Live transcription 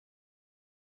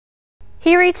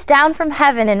He reached down from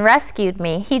heaven and rescued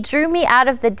me. He drew me out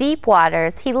of the deep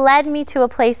waters. He led me to a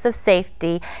place of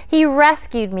safety. He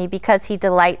rescued me because he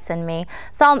delights in me.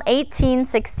 Psalm 18,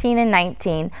 16, and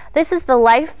 19. This is the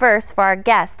life verse for our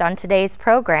guest on today's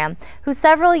program, who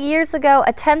several years ago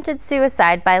attempted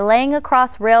suicide by laying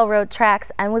across railroad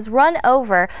tracks and was run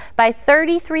over by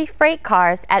 33 freight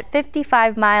cars at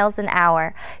 55 miles an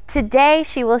hour. Today,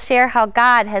 she will share how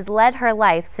God has led her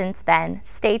life since then.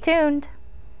 Stay tuned.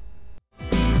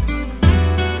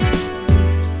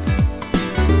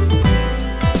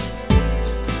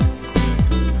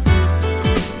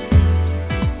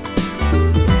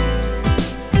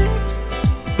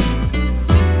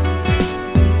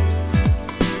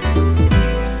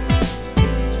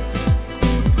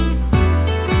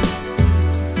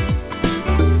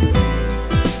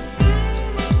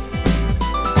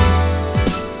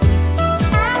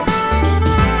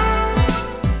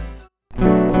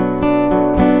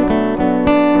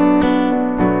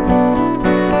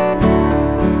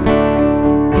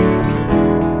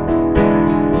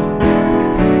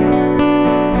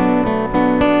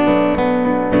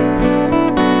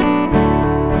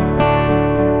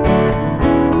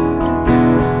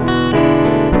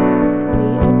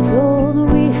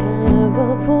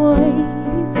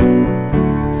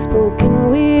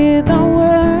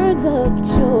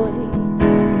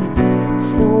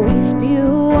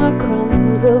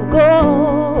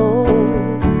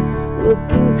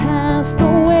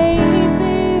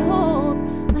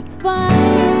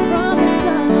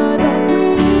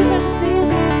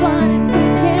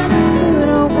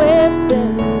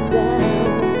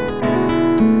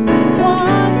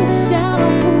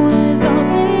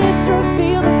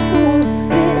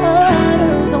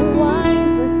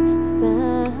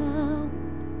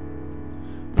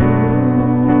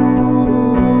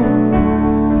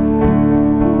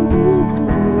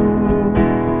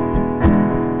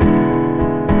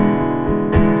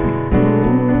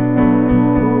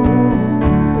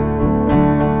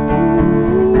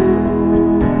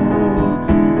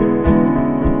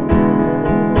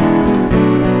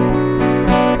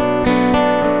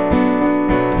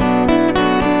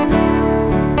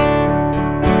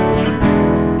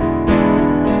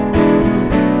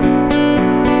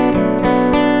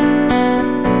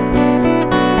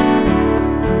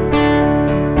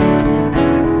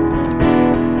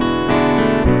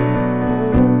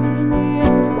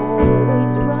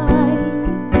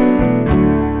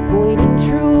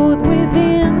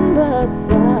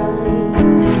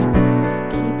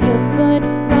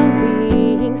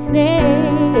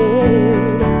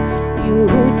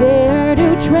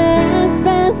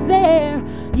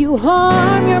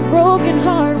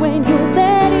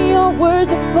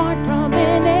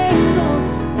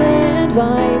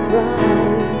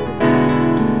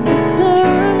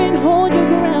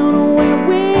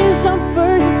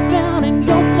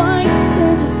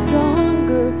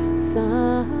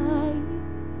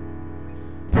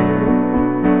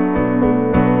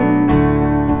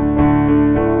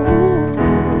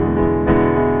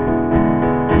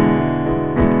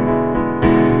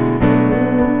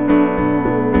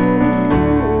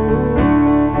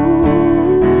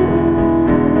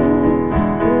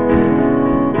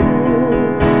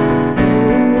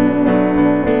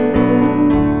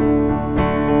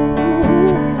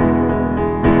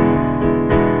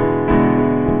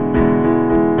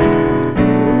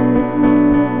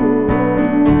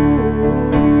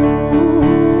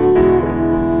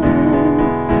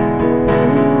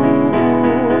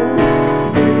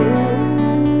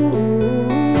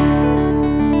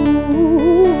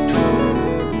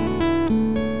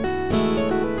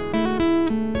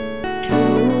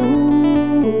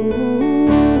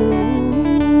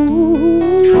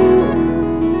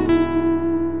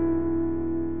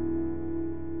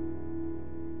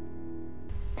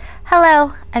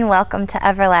 Hello and welcome to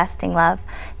Everlasting Love.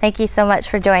 Thank you so much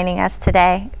for joining us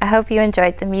today. I hope you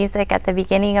enjoyed the music at the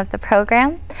beginning of the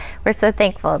program. We're so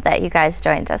thankful that you guys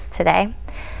joined us today.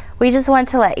 We just want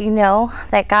to let you know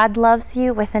that God loves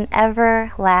you with an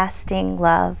everlasting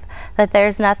love, that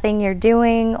there's nothing you're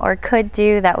doing or could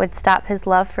do that would stop His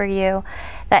love for you,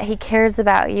 that He cares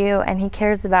about you and He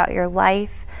cares about your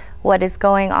life, what is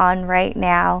going on right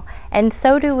now, and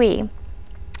so do we.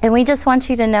 And we just want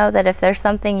you to know that if there's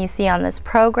something you see on this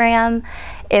program,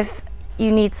 if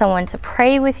you need someone to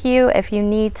pray with you, if you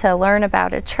need to learn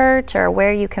about a church or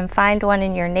where you can find one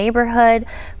in your neighborhood,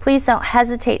 please don't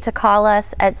hesitate to call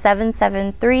us at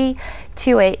 773-288-8255.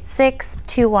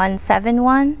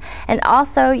 286-2171. And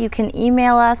also you can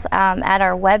email us at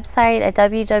our website at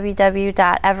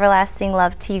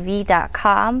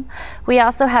www.everlastinglovetv.com. We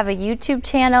also have a YouTube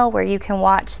channel where you can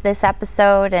watch this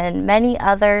episode and many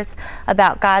others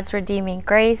about God's redeeming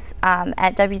grace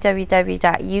at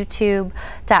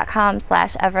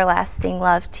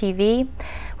www.youtube.com/everlastinglovetv.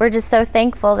 We're just so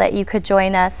thankful that you could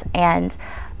join us, and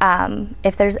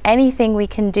if there's anything we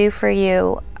can do for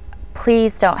you,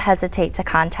 please don't hesitate to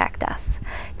contact us.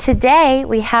 Today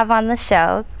we have on the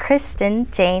show Kristen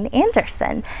Jane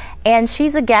Anderson, and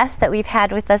she's a guest that we've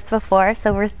had with us before,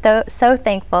 so we're so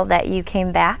thankful that you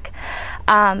came back.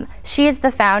 She is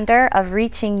the founder of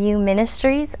YOU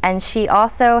Ministries, and she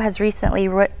also has recently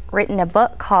written a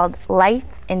book called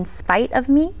Life in Spite of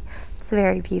Me. It's a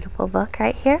very beautiful book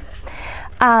right here.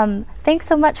 Thanks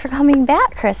so much for coming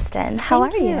back, Kristen. How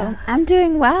are you? I'm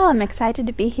doing well. I'm excited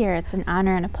to be here. It's an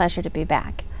honor and a pleasure to be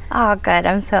back. Oh, good.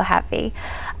 I'm so happy.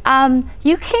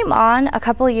 You came on a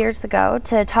couple of years ago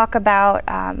to talk about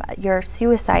your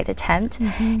suicide attempt,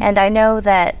 and I know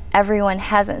that everyone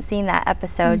hasn't seen that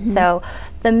episode, so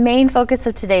the main focus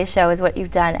of today's show is what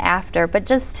you've done after, but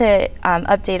just to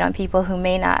update on people who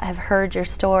may not have heard your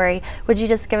story, would you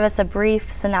just give us a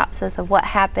brief synopsis of what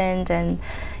happened and,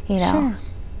 you know,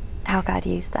 how God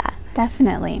used that?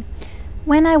 Definitely.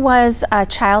 When I was a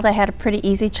child, I had a pretty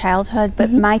easy childhood,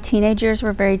 but my teenage years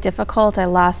were very difficult. I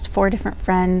lost 4 different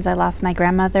friends, I lost my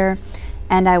grandmother,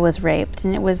 and I was raped.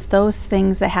 And it was those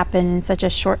things that happened in such a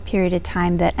short period of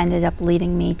time that ended up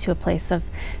leading me to a place of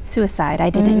suicide.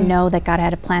 I didn't know that God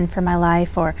had a plan for my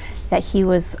life, or that He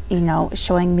was, you know,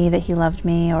 showing me that He loved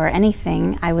me or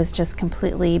anything. I was just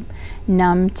completely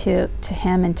numb to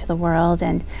Him and to the world.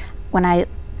 And when I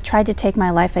tried to take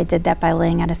my life, I did that by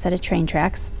laying on a set of train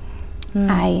tracks.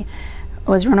 I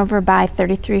was run over by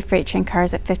 33 freight train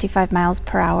cars at 55 miles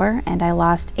per hour, and I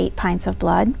lost 8 pints of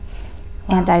blood.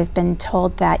 And I've been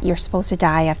told that you're supposed to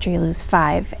die after you lose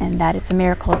 5, and that it's a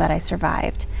miracle that I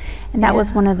survived. And that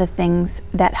was one of the things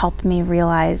that helped me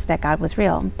realize that God was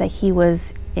real, that He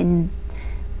was in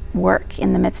work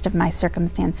in the midst of my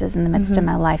circumstances, in the midst of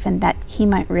my life, and that He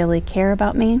might really care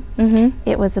about me.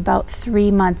 It was about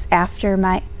 3 months after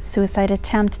my suicide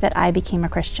attempt that I became a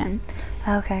Christian.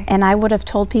 Okay. And I would have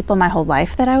told people my whole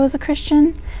life that I was a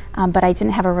Christian, but I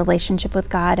didn't have a relationship with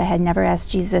God. I had never asked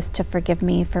Jesus to forgive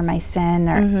me for my sin,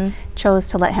 or chose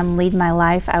to let Him lead my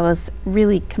life. I was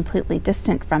really completely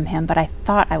distant from Him, but I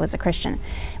thought I was a Christian.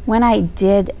 When I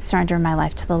did surrender my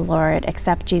life to the Lord,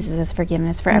 accept Jesus'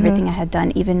 forgiveness for everything I had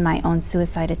done, even my own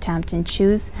suicide attempt, and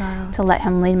choose to let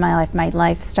Him lead my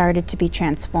life started to be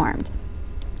transformed.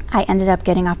 I ended up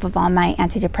getting off of all my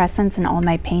antidepressants and all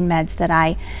my pain meds that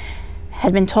I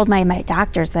had been told by my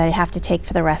doctors that I'd have to take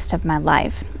for the rest of my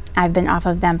life. I've been off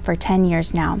of them for 10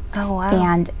 years now. Oh, wow.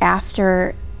 And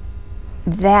after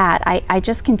that, I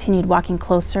just continued walking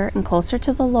closer and closer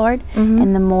to the Lord.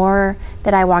 And the more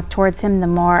that I walked towards Him, the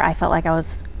more I felt like I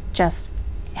was just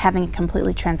having a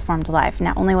completely transformed life.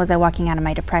 Not only was I walking out of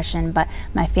my depression, but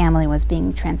my family was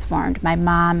being transformed. My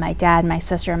mom, my dad, my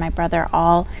sister, and my brother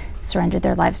all surrendered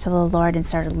their lives to the Lord and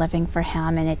started living for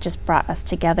Him, and it just brought us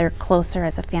together closer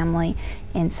as a family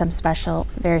in some special,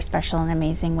 very special and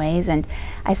amazing ways. And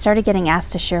I started getting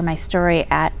asked to share my story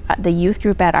at the youth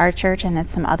group at our church and at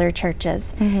some other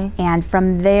churches. And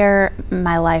from there,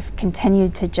 my life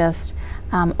continued to just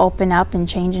open up and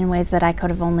change in ways that I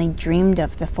could have only dreamed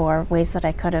of before, ways that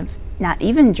I could have not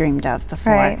even dreamed of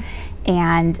before. Right.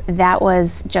 And that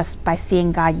was just by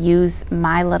seeing God use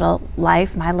my little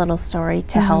life, my little story,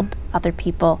 to help other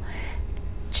people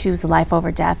choose life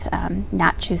over death,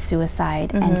 not choose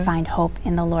suicide, and find hope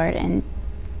in the Lord and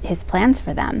His plans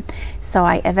for them. So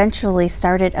I eventually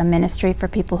started a ministry for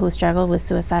people who struggle with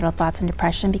suicidal thoughts and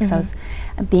depression, because I was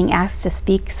being asked to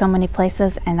speak so many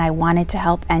places, and I wanted to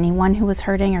help anyone who was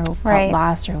hurting or who felt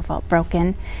lost or who felt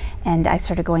broken. And I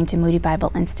started going to Moody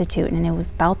Bible Institute, and it was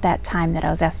about that time that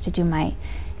I was asked to do my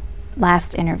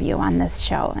last interview on this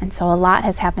show. And so a lot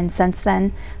has happened since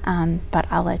then, but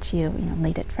I'll let you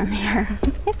lead it from here.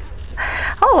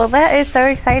 Oh, well, that is so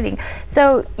exciting.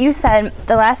 So you said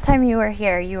the last time you were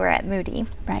here, you were at Moody.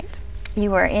 Right.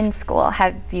 You were in school.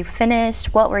 Have you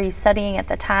finished? What were you studying at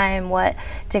the time? What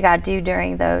did God do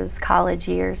during those college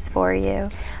years for you?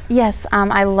 Yes,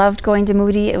 I loved going to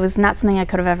Moody. It was not something I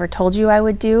could have ever told you I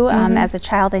would do. As a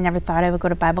child, I never thought I would go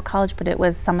to Bible college, but it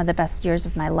was some of the best years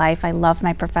of my life. I loved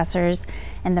my professors,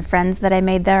 and the friends that I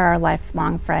made there are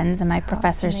lifelong friends, and my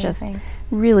professors just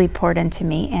really poured into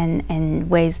me in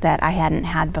ways that I hadn't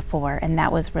had before, and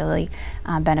that was really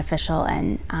beneficial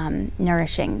and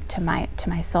nourishing to my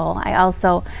soul. I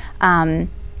also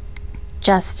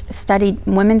just studied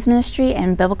women's ministry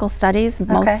and biblical studies,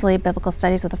 mostly biblical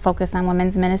studies with a focus on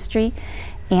women's ministry.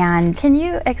 And can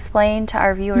you explain to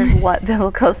our viewers what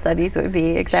biblical studies would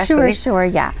be exactly? Sure,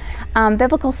 yeah.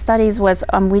 Biblical studies was,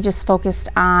 we just focused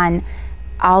on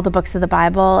all the books of the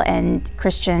Bible and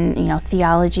Christian,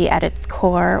 theology at its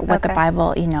core, what the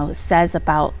Bible, says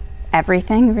about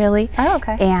everything, really. Oh,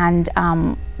 okay. And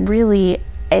really,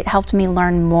 it helped me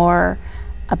learn more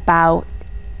about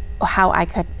how I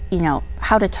could,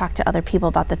 how to talk to other people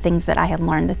about the things that I had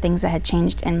learned, the things that had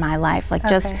changed in my life, like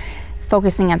just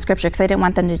focusing on scripture, because I didn't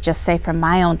want them to just say from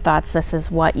my own thoughts, this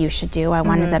is what you should do. I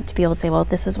wanted them to be able to say, well,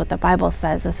 this is what the Bible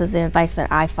says. This is the advice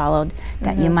that I followed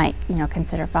that you might,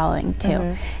 consider following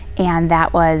too. And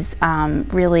that was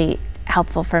really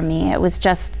helpful for me. It was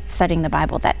just studying the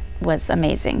Bible that was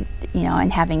amazing,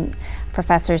 and having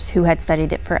professors who had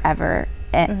studied it forever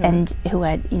and who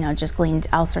had, just gleaned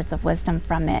all sorts of wisdom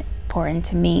from it pour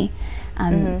into me,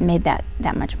 made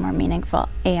that much more meaningful.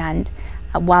 And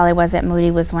while I was at Moody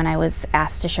was when I was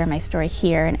asked to share my story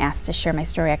here and asked to share my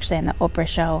story actually on the Oprah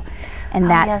show. And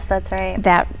yes, that's right.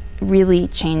 That really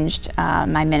changed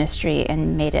my ministry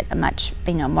and made it a much,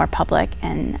 more public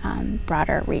and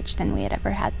broader reach than we had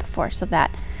ever had before. So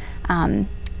that the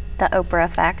Oprah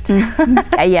effect.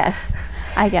 Yes,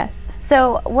 I guess.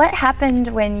 So what happened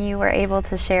when you were able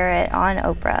to share it on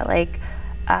Oprah? Like,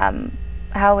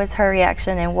 how was her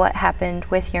reaction, and what happened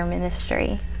with your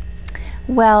ministry?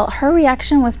 Well, her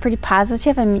reaction was pretty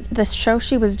positive. I mean, the show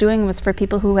she was doing was for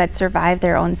people who had survived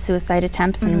their own suicide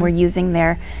attempts and were using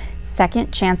their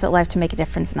second chance at life to make a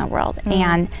difference in the world.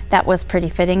 And that was pretty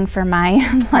fitting for my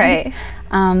life.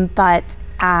 But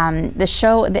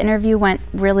the interview went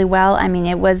really well. I mean,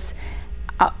 it was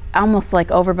almost like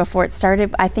over before it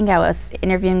started. I think I was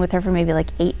interviewing with her for maybe like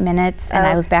 8 minutes, and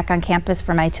I was back on campus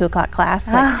for my 2 o'clock class.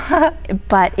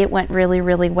 But it went really,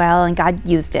 really well, and God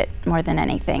used it more than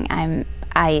anything.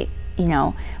 I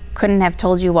couldn't have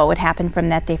told you what would happen from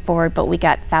that day forward, but we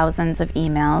got thousands of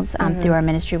emails through our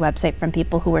ministry website from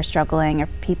people who were struggling, or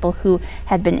people who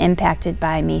had been impacted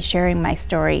by me sharing my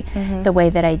story the way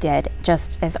that I did,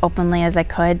 just as openly as I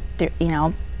could, the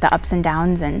ups and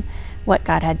downs and what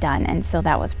God had done. And so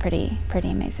that was pretty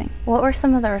amazing. What were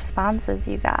some of the responses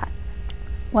you got?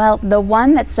 Well, the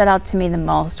one that stood out to me the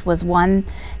most was one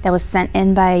that was sent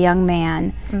in by a young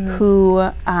man who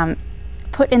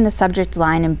put in the subject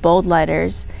line in bold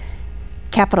letters,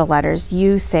 capital letters,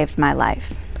 "You saved my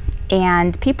life."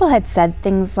 And people had said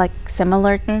things like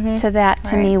similar to that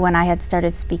to me when I had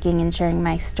started speaking and sharing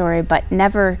my story, but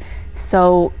never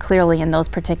so clearly in those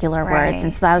particular words.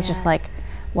 And so I was just like,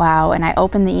 wow. And I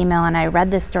opened the email and I read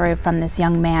this story from this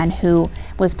young man who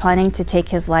was planning to take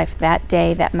his life that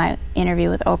day that my interview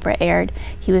with Oprah aired.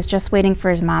 He was just waiting for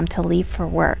his mom to leave for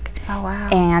work. Oh, wow.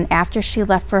 And after she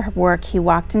left for work, he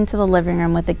walked into the living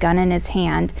room with a gun in his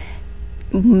hand,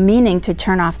 meaning to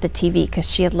turn off the TV, because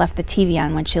she had left the TV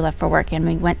on when she left for work. And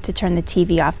we went to turn the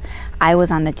TV off. I was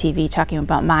on the TV talking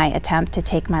about my attempt to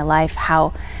take my life,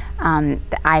 how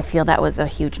I feel that was a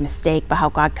huge mistake, but how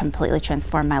God completely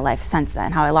transformed my life since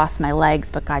then, how I lost my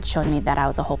legs, but God showed me that I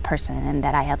was a whole person and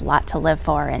that I had a lot to live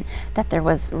for, and that there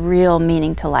was real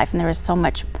meaning to life, and there was so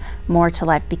much more to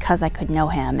life because I could know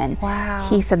him. And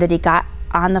he said that he got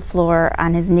on the floor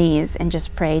on his knees and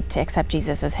just prayed to accept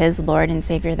Jesus as his Lord and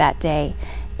Savior that day,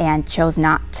 and chose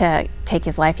not to take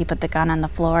his life. He put the gun on the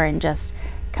floor and just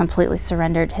completely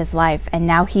surrendered his life, and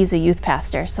now he's a youth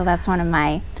pastor. So that's one of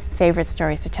my favorite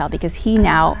stories to tell, because he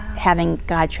now, having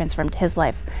God transformed his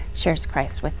life, shares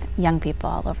Christ with young people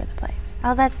all over the place.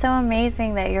 Oh, that's so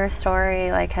amazing that your story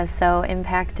has so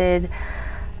impacted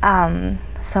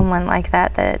someone like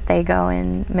that they go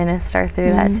and minister through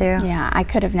that too. Yeah, I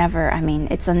could have never. I mean,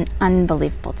 it's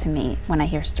unbelievable to me when I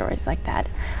hear stories like that.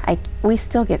 We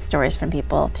still get stories from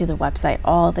people through the website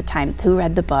all the time who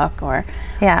read the book or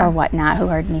whatnot, who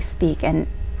heard me speak, and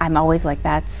I'm always like,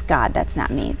 that's God, that's not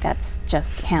me, that's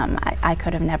just him. I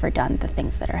could have never done the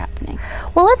things that are happening.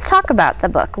 Well, let's talk about the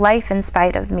book, Life in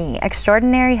Spite of Me,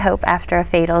 Extraordinary Hope After a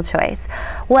Fatal Choice.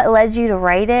 What led you to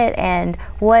write it, and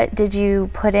what did you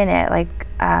put in it?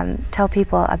 Tell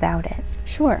people about it.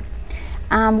 Sure.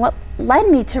 What led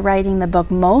me to writing the book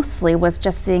mostly was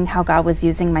just seeing how God was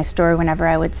using my story whenever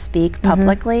I would speak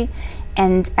publicly.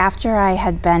 And after I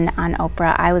had been on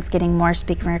Oprah, I was getting more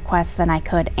speaking requests than I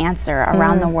could answer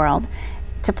around the world,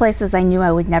 to places I knew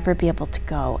I would never be able to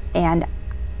go. And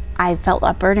I felt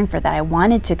a burden for that. I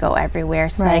wanted to go everywhere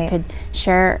so that I could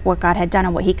share what God had done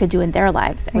and what he could do in their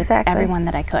lives with everyone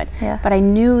that I could. But I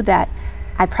knew that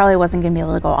I probably wasn't going to be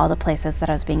able to go all the places that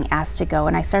I was being asked to go.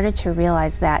 And I started to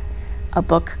realize that a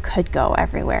book could go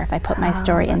everywhere if I put my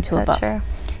story into a book.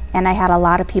 And I had a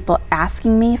lot of people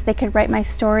asking me if they could write my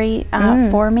story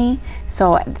for me.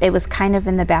 So it was kind of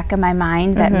in the back of my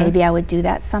mind that maybe I would do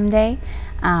that someday.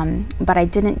 But I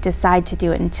didn't decide to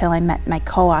do it until I met my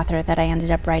co-author that I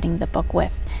ended up writing the book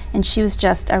with. And she was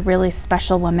just a really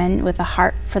special woman with a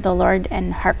heart for the Lord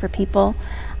and heart for people,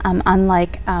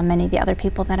 unlike many of the other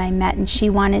people that I met. And she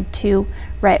wanted to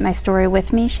write my story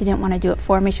with me. She didn't want to do it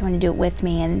for me. She wanted to do it with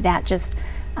me. And that just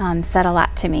said a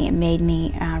lot to me. It made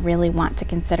me really want to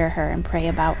consider her and pray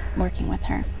about working with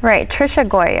her. Right. Trisha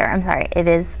Goyer, I'm sorry, it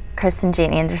is Kristen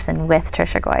Jane Anderson with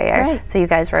Trisha Goyer. Right. So you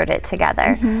guys wrote it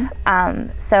together.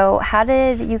 So how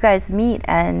did you guys meet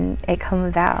and it come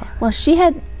about? Well, she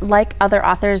had, like other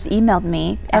authors, emailed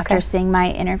me after seeing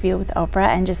my interview with Oprah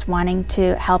and just wanting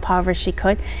to help however she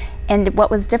could. And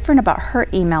what was different about her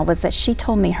email was that she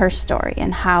told me her story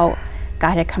and how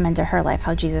God had come into her life,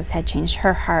 how Jesus had changed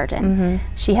her heart. And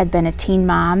she had been a teen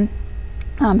mom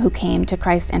who came to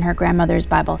Christ in her grandmother's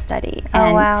Bible study.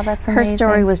 Oh, wow, that's amazing. Her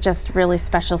story was just really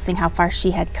special, seeing how far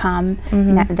she had come.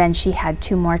 Then she had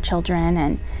 2 more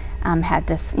children and had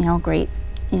this, great,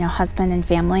 husband and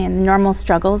family and normal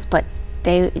struggles, but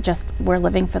they just were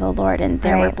living for the Lord, and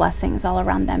there were blessings all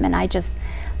around them. And I just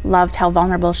loved how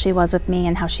vulnerable she was with me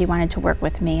and how she wanted to work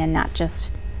with me and not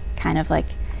just kind of like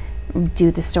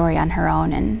do the story on her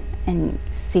own and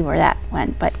see where that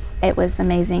went. But it was an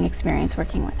amazing experience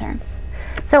working with her.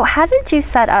 So how did you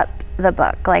set up the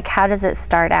book? Like, how does it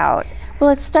start out? Well,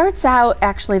 it starts out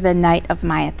actually the night of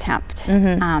my attempt.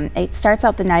 It starts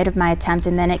out the night of my attempt,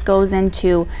 and then it goes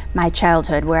into my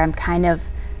childhood, where I'm kind of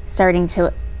starting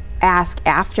to ask,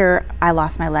 after I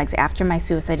lost my legs, after my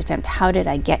suicide attempt, how did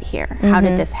I get here? How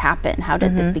did this happen? How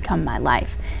did this become my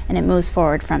life? And it moves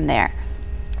forward from there.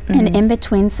 And in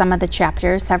between some of the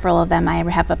chapters, several of them, I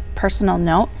have a personal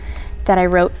note that I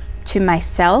wrote to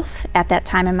myself at that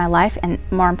time in my life, and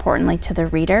more importantly to the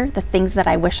reader, the things that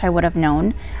I wish I would have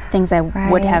known, things I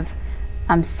would have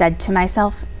said to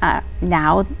myself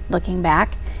now looking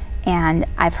back. And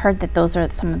I've heard that those are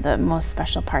some of the most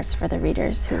special parts for the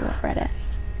readers who have read it.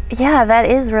 Yeah, that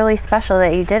is really special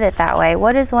that you did it that way.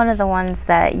 What is one of the ones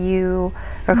that you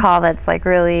recall that's like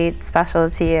really special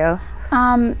to you?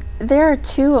 There are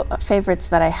 2 favorites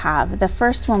that I have. The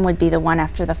first one would be the one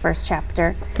after the first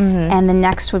chapter, and the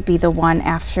next would be the one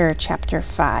after chapter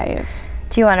 5.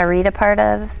 Do you want to read a part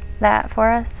of that for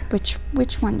us? Which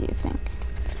one do you think?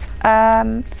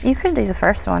 You could do the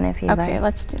first one if you like. Okay,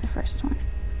 let's do the first one.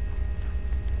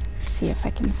 See if I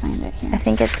can find it here. I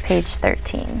think it's page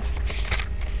 13.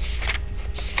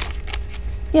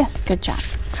 Yes, good job.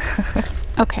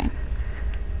 Okay.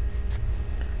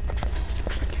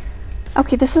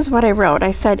 Okay, this is what I wrote.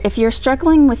 I said, if you're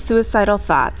struggling with suicidal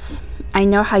thoughts, I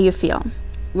know how you feel.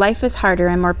 Life is harder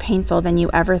and more painful than you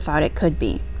ever thought it could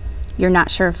be. You're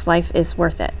not sure if life is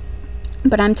worth it.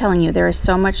 But I'm telling you, there is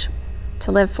so much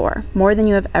to live for, more than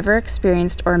you have ever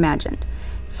experienced or imagined.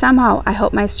 Somehow, I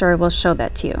hope my story will show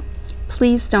that to you.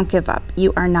 Please don't give up.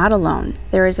 You are not alone.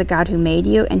 There is a God who made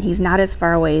you, and He's not as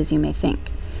far away as you may think.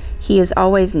 He is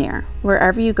always near.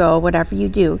 Wherever you go, whatever you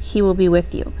do, He will be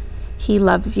with you. He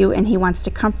loves you, and He wants to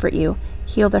comfort you,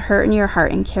 heal the hurt in your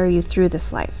heart, and carry you through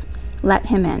this life. Let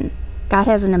Him in. God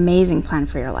has an amazing plan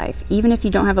for your life, even if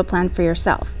you don't have a plan for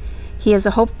yourself. He has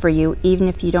a hope for you, even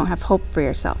if you don't have hope for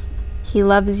yourself. He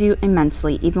loves you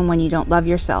immensely, even when you don't love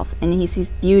yourself, and He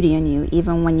sees beauty in you,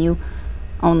 even when you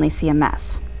only see a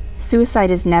mess.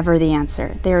 Suicide is never the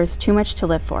answer. There is too much to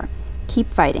live for.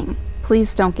 Keep fighting.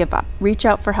 Please don't give up. Reach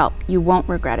out for help. You won't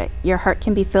regret it. Your heart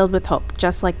can be filled with hope,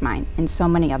 just like mine, and so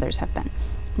many others have been.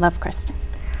 Love, Kristen.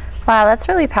 Wow, that's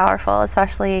really powerful,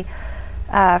 especially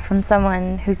from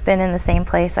someone who's been in the same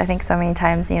place. I think so many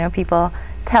times, people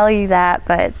tell you that,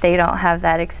 but they don't have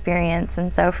that experience.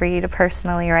 And so for you to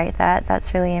personally write that,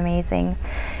 that's really amazing.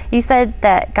 You said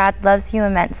that God loves you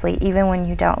immensely, even when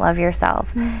you don't love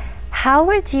yourself. How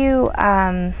would you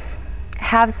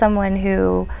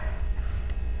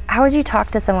how would you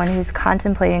talk to someone who's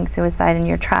contemplating suicide and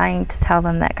you're trying to tell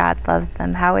them that God loves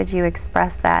them? How would you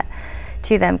express that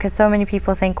to them? Because so many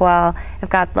people think, well, if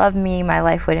God loved me, my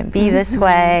life wouldn't be this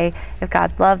way. If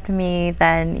God loved me,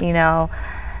 then,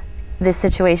 this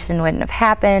situation wouldn't have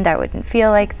happened. I wouldn't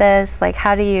feel like this. Like,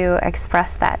 how do you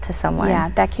express that to someone? Yeah,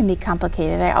 that can be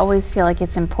complicated. I always feel like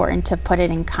it's important to put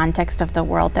it in context of the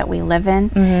world that we live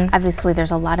in. Obviously, there's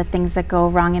a lot of things that go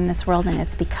wrong in this world, and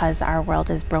it's because our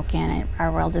world is broken and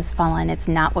our world is fallen. It's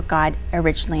not what God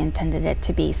originally intended it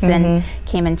to be. Sin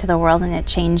came into the world and it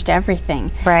changed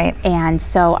everything. Right. And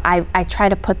so I try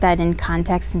to put that in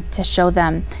context and to show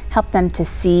them, help them to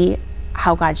see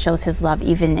how God shows His love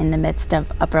even in the midst of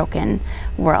a broken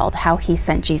world, how He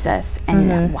sent Jesus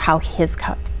and how His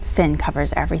sin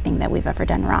covers everything that we've ever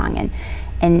done wrong,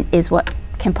 and is what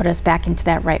can put us back into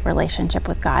that right relationship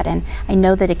with God. And I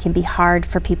know that it can be hard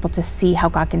for people to see how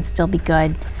God can still be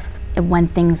good when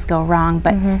things go wrong,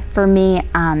 but for me,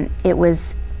 it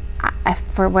was,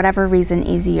 for whatever reason,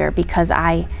 easier because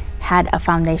I had a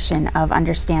foundation of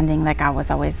understanding that God was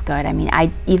always good. I mean,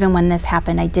 even when this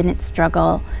happened, I didn't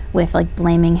struggle with like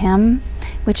blaming him,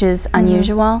 which is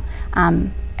unusual,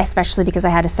 especially because I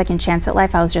had a second chance at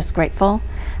life. I was just grateful.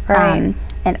 Right.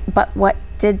 But what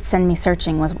did send me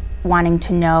searching was wanting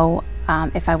to know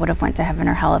if I would have went to heaven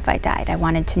or hell if I died. I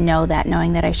wanted to know that,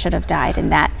 knowing that I should have died,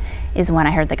 and that is when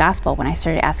I heard the gospel, when I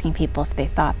started asking people if they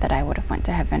thought that I would have went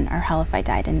to heaven or hell if I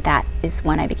died, and that is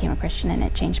when I became a Christian, and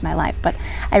it changed my life. But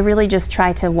I really just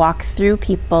try to walk through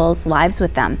people's lives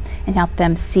with them and help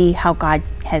them see how God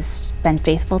has been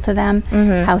faithful to them,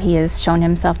 how he has shown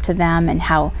himself to them, and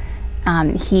how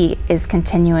he is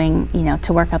continuing,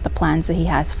 to work out the plans that he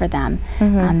has for them.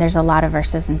 There's a lot of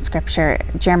verses in Scripture.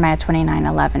 Jeremiah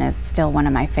 29:11 is still one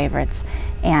of my favorites,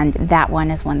 and that one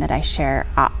is one that I share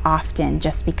often,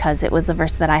 just because it was the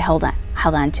verse that I held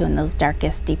on to in those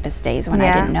darkest, deepest days when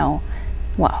I didn't know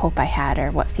what hope I had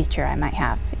or what future I might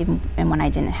have. And when I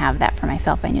didn't have that for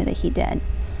myself, I knew that he did.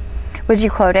 Would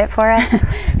you quote it for us?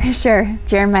 Sure.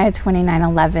 Jeremiah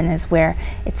 29:11 is where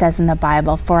it says in the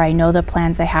Bible, "For I know the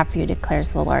plans I have for you,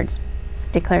 declares the Lord."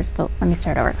 Let me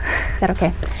start over. Is that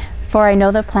okay? "For I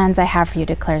know the plans I have for you,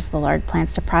 declares the Lord,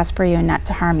 plans to prosper you and not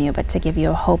to harm you, but to give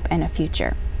you a hope and a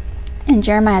future." And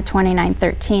Jeremiah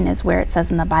 29:13 is where it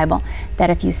says in the Bible that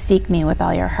if you seek me with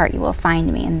all your heart, you will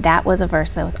find me. And that was a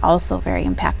verse that was also very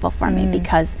impactful for me,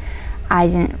 because I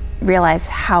didn't realize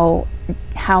how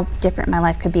different my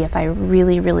life could be if I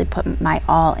really, really put my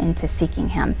all into seeking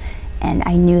him. And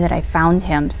I knew that I found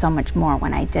him so much more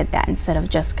when I did that. Instead of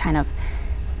just kind of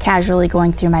casually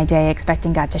going through my day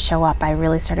expecting God to show up, I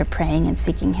really started praying and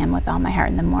seeking him with all my heart.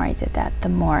 And the more I did that, the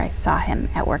more I saw him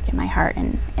at work in my heart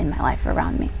and in my life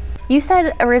around me. You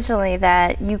said originally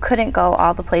that you couldn't go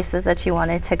all the places that you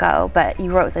wanted to go, but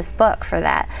you wrote this book for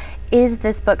that. Is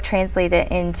this book translated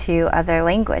into other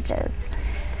languages?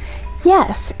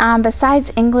 Yes.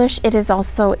 Besides English, it is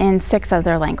also in 6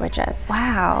 other languages.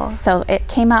 Wow. So it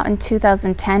came out in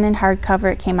 2010 in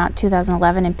hardcover. It came out in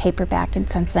 2011 in paperback, and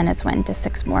since then it's went into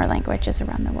 6 more languages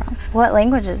around the world. What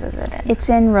languages is it in? It's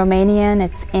in Romanian,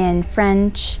 it's in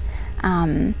French,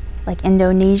 like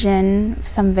Indonesian,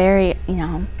 some very,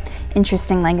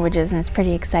 interesting languages, and it's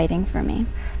pretty exciting for me.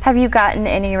 Have you gotten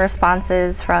any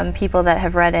responses from people that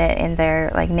have read it in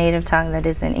their native tongue that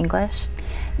isn't English?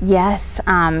 Yes,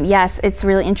 yes, it's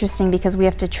really interesting because we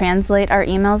have to translate our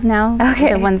emails now,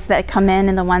 the ones that come in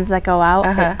and the ones that go out.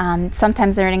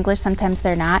 Sometimes they're in English, sometimes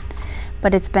they're not,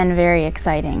 but it's been very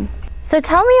exciting. So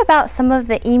tell me about some of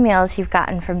the emails you've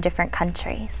gotten from different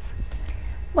countries.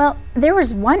 Well, there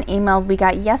was one email we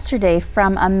got yesterday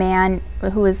from a man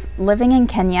who was living in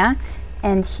Kenya,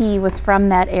 and he was from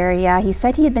that area. He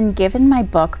said he had been given my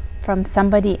book from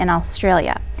somebody in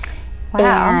Australia.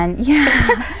 Wow. And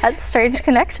yeah. That's a strange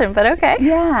connection, but okay.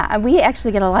 Yeah, we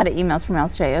actually get a lot of emails from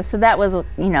Australia, so that was,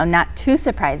 not too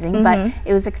surprising, but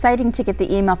it was exciting to get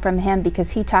the email from him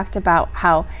because he talked about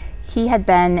how he had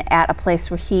been at a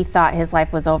place where he thought his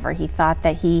life was over. He thought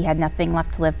that he had nothing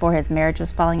left to live for. His marriage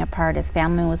was falling apart. His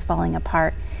family was falling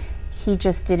apart. He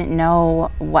just didn't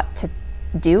know what to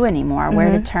do anymore,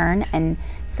 where to turn, and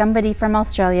somebody from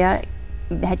Australia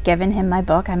had given him my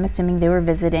book. I'm assuming they were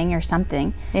visiting or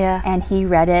something. Yeah. And he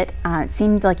read it. It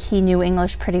seemed like he knew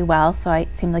English pretty well, so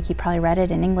it seemed like he probably read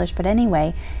it in English. But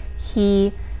anyway,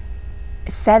 he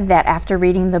said that after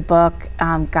reading the book,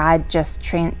 God just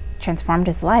transformed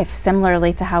his life,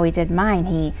 similarly to how he did mine.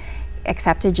 He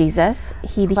accepted Jesus.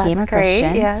 He became a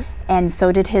Christian, yes. And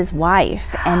so did his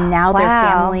wife. And now their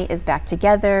family is back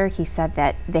together. He said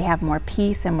that they have more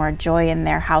peace and more joy in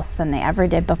their house than they ever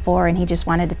did before. And he just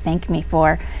wanted to thank me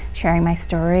for sharing my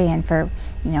story and for,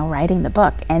 writing the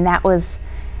book. And that was,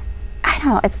 I don't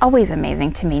know, it's always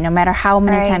amazing to me, no matter how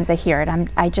many times I hear it.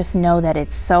 I just know that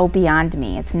it's so beyond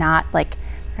me. It's not like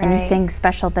anything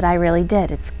special that I really did.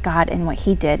 It's God and what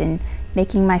he did, and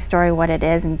making my story what it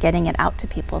is and getting it out to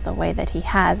people the way that he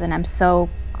has. And I'm so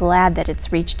glad that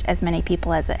it's reached as many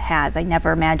people as it has. I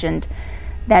never imagined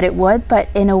that it would, but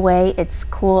in a way it's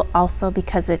cool also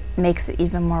because it makes it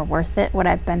even more worth it, what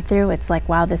I've been through. It's like,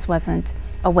 wow, this wasn't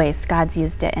a waste. God's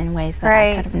used it in ways that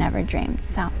I could have never dreamed.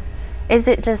 So, is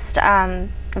it just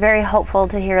very hopeful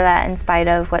to hear that in spite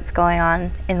of what's going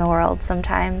on in the world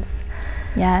sometimes?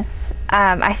 Yes.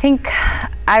 I think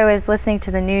I was listening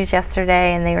to the news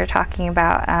yesterday, and they were talking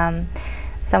about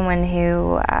someone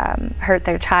who hurt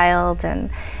their child, and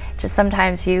just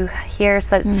sometimes you hear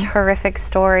such horrific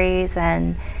stories,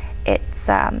 and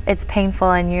it's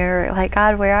painful, and you're like,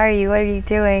 God, where are you? What are you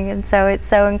doing? And so it's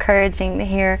so encouraging to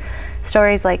hear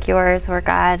stories like yours, where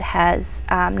God has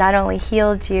not only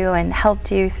healed you and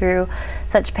helped you through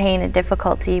such pain and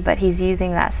difficulty, but He's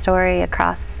using that story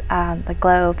across the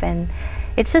globe. And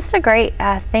it's just a great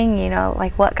thing, you know,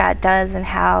 like what God does and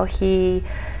how He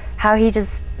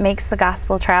just makes the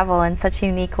gospel travel in such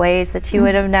unique ways that you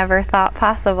would have never thought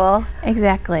possible.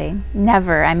 Exactly.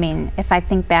 Never. I mean, if I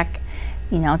think back,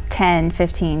 you know, 10,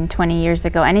 15, 20 years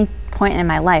ago, any point in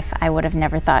my life, I would have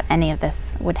never thought any of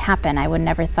this would happen. I would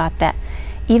never thought that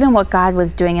even what God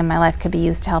was doing in my life could be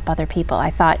used to help other people. I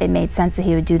thought it made sense that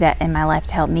He would do that in my life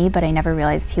to help me, but I never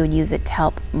realized He would use it to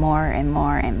help more and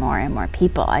more and more and more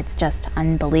people. It's just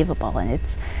unbelievable, and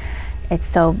it's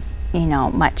so, you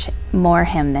know, much more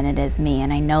Him than it is me,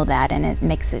 and I know that, and it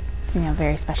makes it, you know,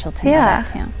 very special to know that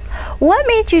too. What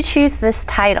made you choose this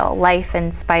title, Life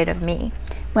in Spite of Me?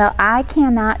 Well, I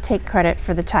cannot take credit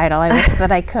for the title. I wish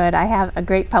that I could. I have a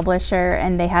great publisher,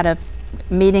 and they had a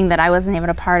meeting that I wasn't even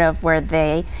a part of where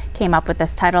they came up with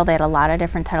this title. They had a lot of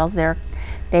different titles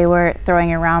they were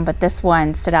throwing around, but this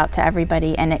one stood out to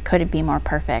everybody, and it couldn't be more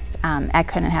perfect. I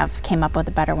couldn't have came up with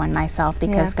a better one myself,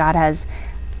 because God has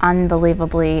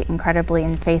unbelievably, incredibly,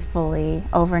 and faithfully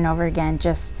over and over again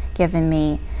just given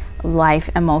me life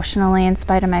emotionally in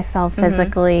spite of myself,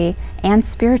 physically and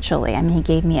spiritually. I mean, He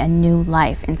gave me a new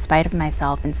life in spite of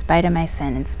myself, in spite of my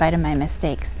sin, in spite of my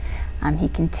mistakes. He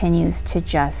continues to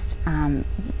just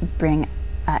bring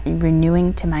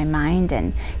renewing to my mind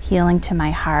and healing to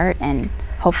my heart and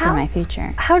hope for my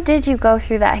future. How did you go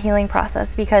through that healing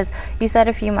process? Because you said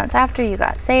a few months after you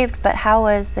got saved, but how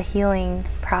was the healing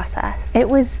process? It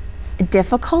was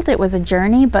difficult. It was a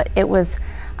journey, but it was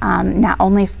not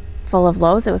only full of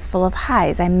lows, it was full of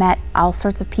highs. I met all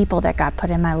sorts of people that God put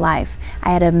in my life.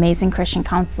 I had an amazing Christian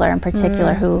counselor in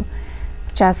particular who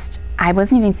just, I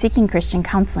wasn't even seeking Christian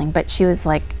counseling, but she was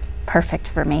like perfect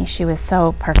for me. She was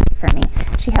so perfect for me.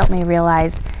 She helped me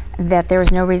realize that there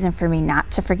was no reason for me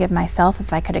not to forgive myself.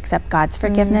 If I could accept God's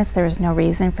forgiveness, there was no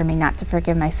reason for me not to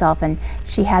forgive myself. And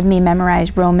she had me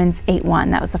memorize Romans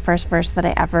 8:1. That was the first verse that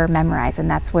I ever memorized, and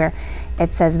that's where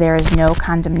it says there is no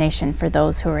condemnation for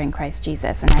those who are in Christ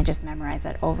Jesus. And I just memorized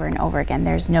that over and over again.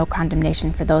 There's no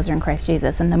condemnation for those who are in Christ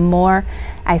Jesus. And the more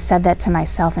I said that to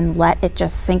myself and let it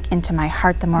just sink into my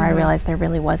heart, the more I realized there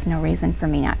really was no reason for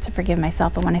me not to forgive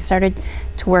myself. And when I started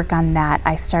to work on that,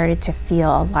 I started to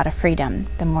feel a lot of freedom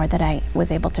the more that I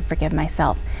was able to forgive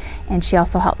myself. And she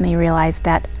also helped me realize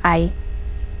that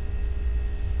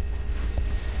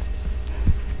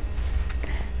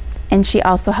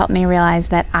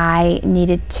I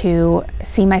needed to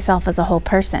see myself as a whole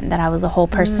person, that I was a whole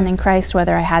person in Christ,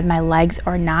 whether I had my legs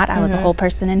or not. I was a whole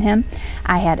person in Him.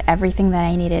 I had everything that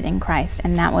I needed in Christ,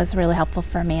 and that was really helpful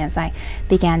for me as I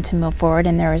began to move forward.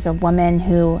 And there was a woman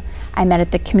who I met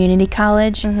at the community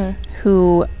college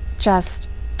who just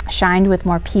shined with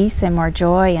more peace and more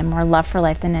joy and more love for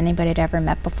life than anybody had ever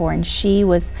met before. And she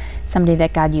was somebody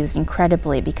that God used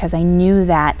incredibly, because I knew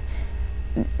that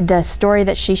the story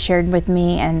that she shared with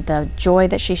me and the joy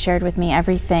that she shared with me,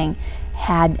 everything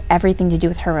had everything to do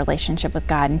with her relationship with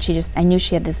God. And I knew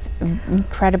she had this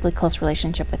incredibly close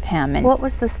relationship with Him. And what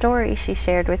was the story she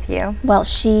shared with you? Well,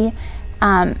 she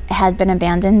had been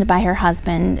abandoned by her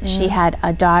husband. She had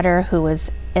a daughter who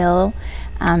was ill.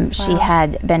 She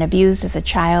had been abused as a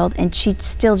child, and she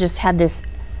still just had this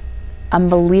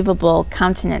unbelievable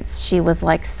countenance. She was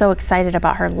like so excited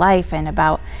about her life and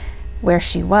about where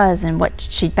she was and what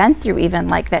she'd been through, even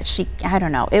like that. I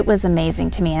don't know, it was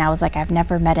amazing to me. And I was like, I've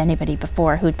never met anybody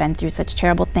before who'd been through such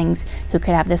terrible things who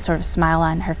could have this sort of smile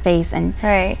on her face and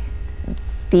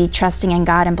be trusting in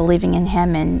God and believing in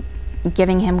Him and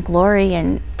giving Him glory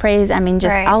and praise. I mean,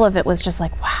 just all of it was just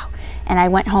like, wow. And I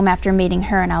went home after meeting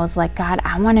her and I was like, God,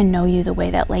 I want to know You the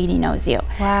way that lady knows You.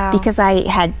 Wow. Because I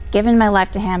had given my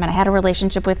life to Him and I had a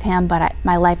relationship with Him, but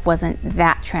my life wasn't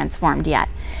that transformed yet.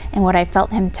 And what I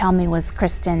felt Him tell me was,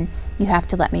 Kristen, you have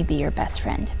to let me be your best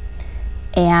friend.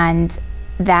 And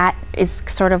that is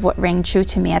sort of what rang true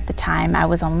to me at the time. I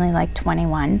was only like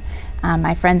 21.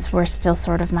 My friends were still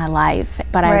sort of my life,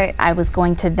 but I was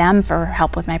going to them for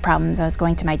help with my problems. I was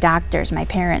going to my doctors, my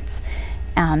parents,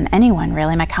 anyone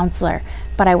really, my counselor,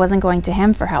 but I wasn't going to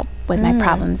Him for help with my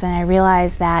problems. And I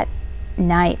realized that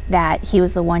night that He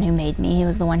was the one who made me. He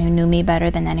was the one who knew me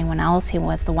better than anyone else. He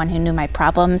was the one who knew my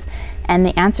problems and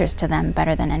the answers to them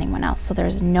better than anyone else. So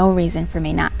there's no reason for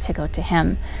me not to go to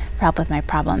Him for help with my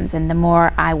problems. And the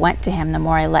more I went to Him, the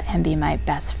more I let Him be my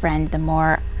best friend, the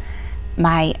more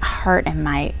my heart and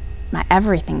my my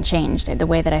everything changed. The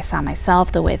way that I saw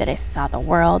myself, the way that I saw the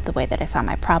world, the way that I saw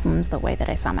my problems, the way that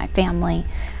I saw my family.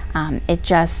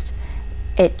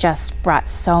 It just brought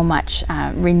so much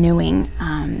renewing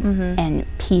and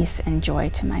peace and joy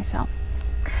to myself.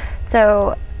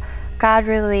 So God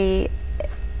really,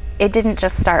 it didn't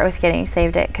just start with getting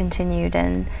saved, it continued,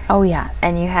 and oh yes,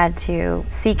 and you had to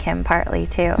seek him partly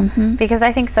too, because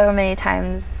I think so many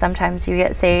times, sometimes you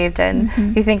get saved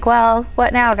and you think, well,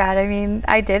 what now, God? I mean,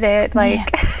 I did it,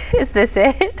 like, is this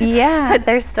it? Yeah. But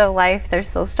there's still life, there's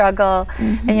still struggle,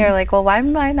 and you're like, well, why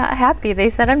am I not happy? They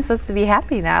said I'm supposed to be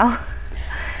happy now.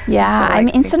 Yeah, like I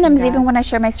mean, and sometimes God. even when I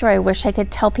share my story, I wish I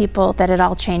could tell people that it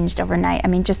all changed overnight. I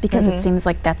mean, just because it seems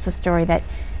like that's a story that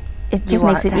it just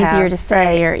makes it easier to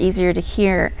say or easier to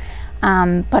hear,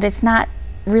 but it's not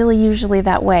really usually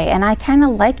that way. And I kind of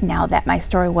like now that my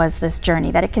story was this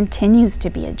journey, that it continues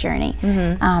to be a journey,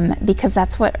 because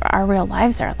that's what our real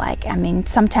lives are like. I mean,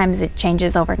 sometimes it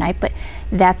changes overnight, but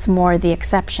that's more the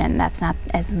exception. That's not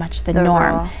as much the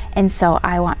norm. Rule. And so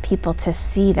I want people to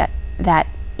see that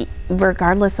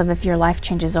regardless of if your life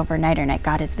changes overnight or not,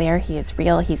 God is there, he is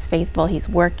real, he's faithful, he's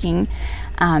working,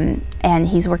 and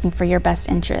he's working for your best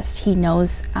interest. He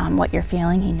knows what you're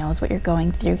feeling, he knows what you're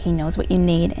going through, he knows what you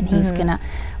need, and he's gonna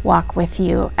walk with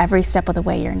you every step of the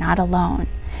way. You're not alone.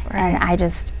 And I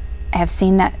just have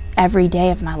seen that every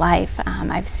day of my life.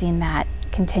 I've seen that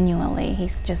continually.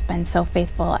 He's just been so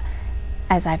faithful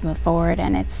as I've moved forward,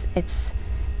 and it's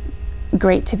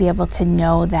great to be able to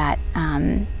know that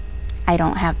I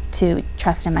don't have to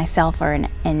trust in myself or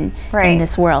in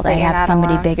this world. I have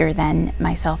somebody bigger than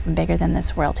myself and bigger than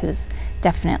this world who's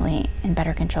definitely in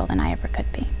better control than I ever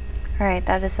could be. Right,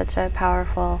 that is such a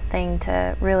powerful thing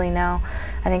to really know.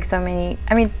 I think so many,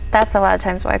 I mean, that's a lot of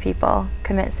times why people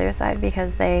commit suicide,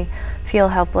 because they feel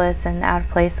helpless and out of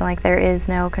place, and like there is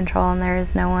no control and there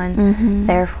is no one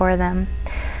there for them.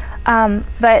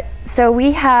 But so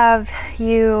we have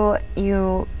you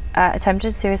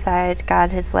attempted suicide.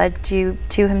 God has led you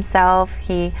to himself.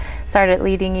 He started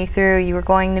leading you through. You were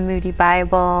going to Moody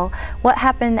Bible. What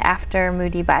happened after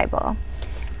Moody Bible?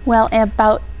 Well, in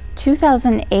about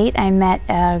 2008, I met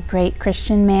a great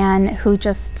Christian man who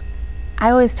I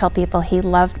always tell people he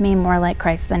loved me more like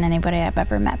Christ than anybody I've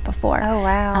ever met before. Oh,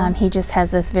 wow. He just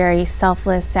has this very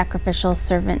selfless, sacrificial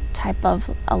servant type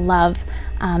of love.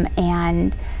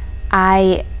 And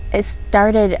I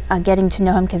started getting to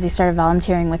know him because he started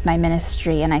volunteering with my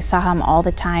ministry, and I saw him all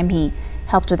the time. He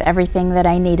helped with everything that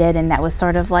I needed, and that was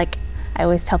sort of like, I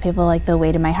always tell people, like the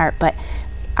way to my heart. But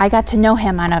I got to know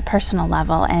him on a personal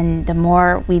level, and the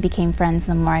more we became friends,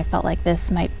 the more I felt like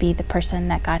this might be the person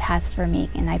that God has for me.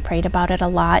 And I prayed about it a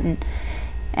lot,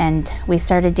 and we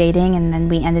started dating, and then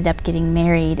we ended up getting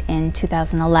married in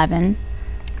 2011.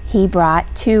 He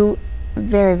brought two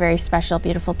very, very special,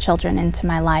 beautiful children into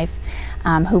my life,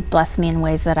 who blessed me in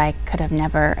ways that I could have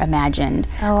never imagined.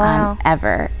 Oh, wow.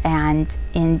 Ever. And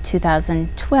in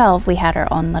 2012, we had our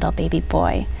own little baby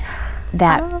boy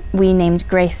that we named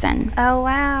Grayson. Oh,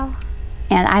 wow.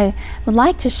 And I would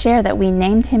like to share that we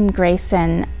named him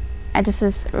Grayson. This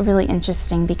is really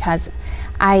interesting because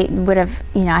I would have,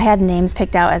 I had names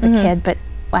picked out as a kid, but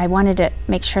I wanted to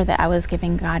make sure that I was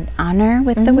giving God honor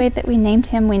with the way that we named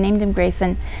him. We named him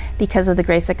Grayson because of the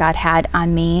grace that God had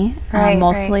on me,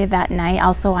 mostly that night,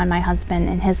 also on my husband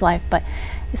in his life, but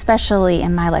especially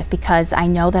in my life, because I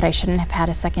know that I shouldn't have had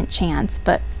a second chance,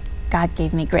 but God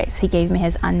gave me grace. He gave me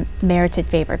his unmerited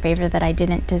favor that I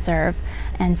didn't deserve,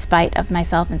 in spite of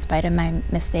myself, in spite of my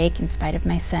mistake, in spite of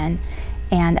my sin.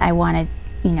 And I wanted,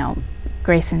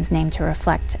 Grayson's name to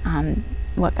reflect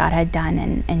what God had done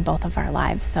in both of our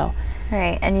lives. So,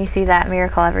 right, and you see that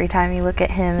miracle every time you look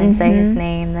at him and say his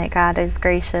name, that God is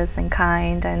gracious and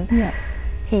kind, and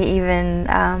he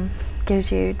even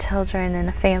gives you children and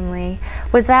a family.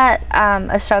 Was that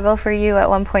a struggle for you at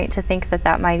one point to think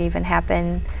that might even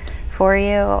happen for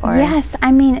you? Or? Yes,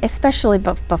 I mean, especially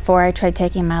before I tried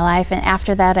taking my life, and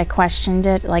after that I questioned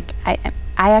it. Like, I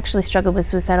actually struggled with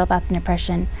suicidal thoughts and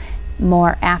depression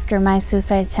more after my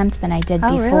suicide attempt than I did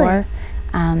before. Really?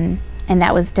 And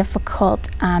that was difficult,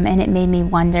 and it made me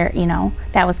wonder,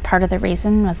 that was part of the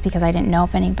reason, was because I didn't know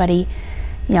if anybody,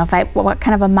 what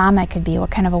kind of a mom I could be, what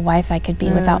kind of a wife I could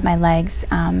be without my legs.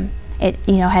 It,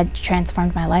 had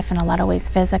transformed my life in a lot of ways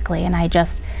physically, and I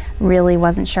just really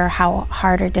wasn't sure how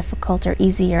hard or difficult or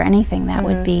easy or anything that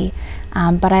would be.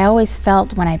 But I always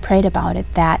felt when I prayed about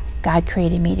it that God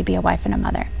created me to be a wife and a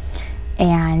mother.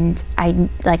 And I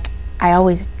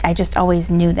just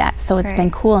always knew that. So it's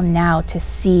been cool now to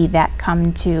see that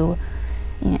come to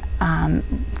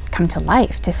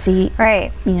life, to see,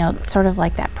 sort of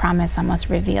like that promise almost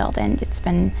revealed, and it's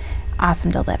been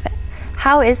awesome to live it.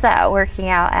 How is that working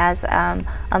out as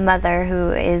a mother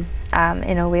who is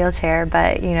in a wheelchair,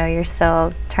 but you know, you're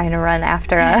still trying to run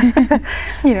after a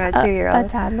you know, a 2-year-old? A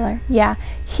toddler. Yeah,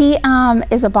 he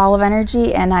is a ball of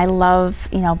energy, and I love,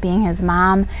 you know, being his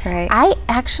mom. Right. I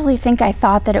actually think I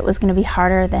thought that it was going to be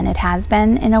harder than it has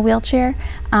been in a wheelchair.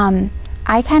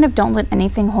 I kind of don't let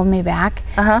anything hold me back.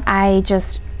 I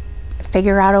just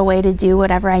figure out a way to do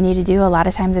whatever I need to do. A lot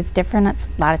of times it's different.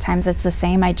 A lot of times it's the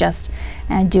same. I just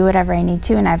do whatever I need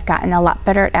to, and I've gotten a lot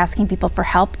better at asking people for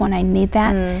help when I need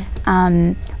that.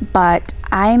 But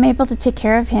I'm able to take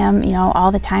care of him, you know,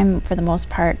 all the time for the most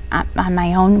part on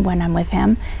my own when I'm with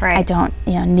him. Right. I don't,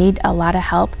 you know, need a lot of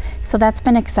help. So that's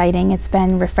been exciting. It's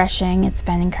been refreshing. It's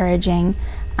been encouraging.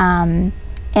 And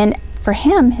for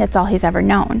him, it's all he's ever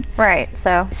known. Right.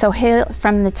 So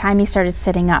from the time he started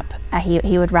sitting up,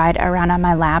 he would ride around on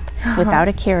my lap without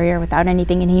a carrier, without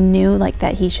anything, and he knew like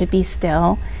that he should be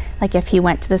still. Like if he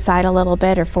went to the side a little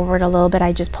bit or forward a little bit,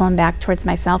 I just pull him back towards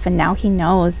myself, and now he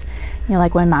knows, you know,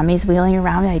 like when mommy's wheeling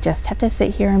around, I just have to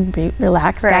sit here and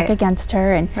relax back against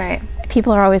her. And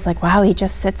people are always like, wow, he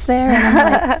just sits there. And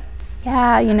I'm like,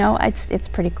 yeah, you know, it's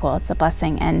pretty cool. It's a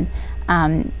blessing,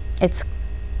 and it's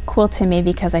cool to me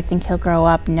because I think he'll grow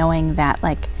up knowing that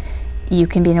like you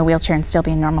can be in a wheelchair and still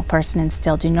be a normal person and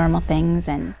still do normal things.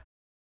 And